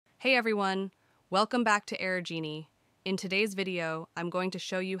Hey everyone, welcome back to Error Genie. In today's video, I'm going to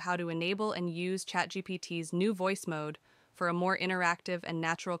show you how to enable and use ChatGPT's new voice mode for a more interactive and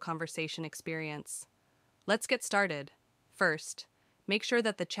natural conversation experience. Let's get started. First, make sure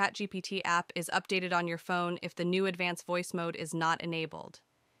that the ChatGPT app is updated on your phone if the new advanced voice mode is not enabled.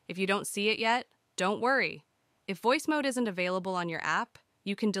 If you don't see it yet, don't worry. If voice mode isn't available on your app,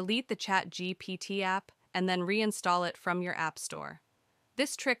 you can delete the ChatGPT app and then reinstall it from your app store.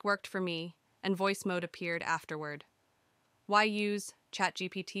 This trick worked for me, and voice mode appeared afterward. Why use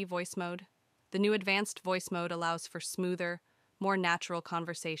ChatGPT voice mode? The new advanced voice mode allows for smoother, more natural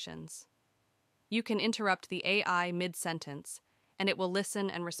conversations. You can interrupt the AI mid-sentence, and it will listen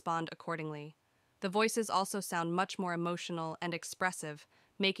and respond accordingly. The voices also sound much more emotional and expressive,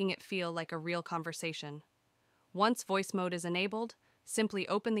 making it feel like a real conversation. Once voice mode is enabled, simply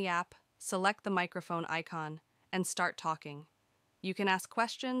open the app, select the microphone icon, and start talking. You can ask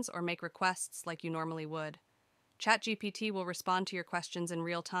questions or make requests like you normally would. ChatGPT will respond to your questions in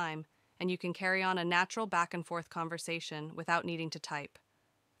real time, and you can carry on a natural back-and-forth conversation without needing to type.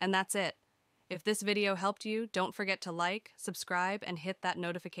 And that's it. If this video helped you, don't forget to like, subscribe, and hit that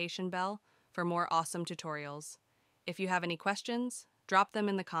notification bell for more awesome tutorials. If you have any questions, drop them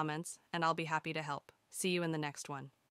in the comments, and I'll be happy to help. See you in the next one.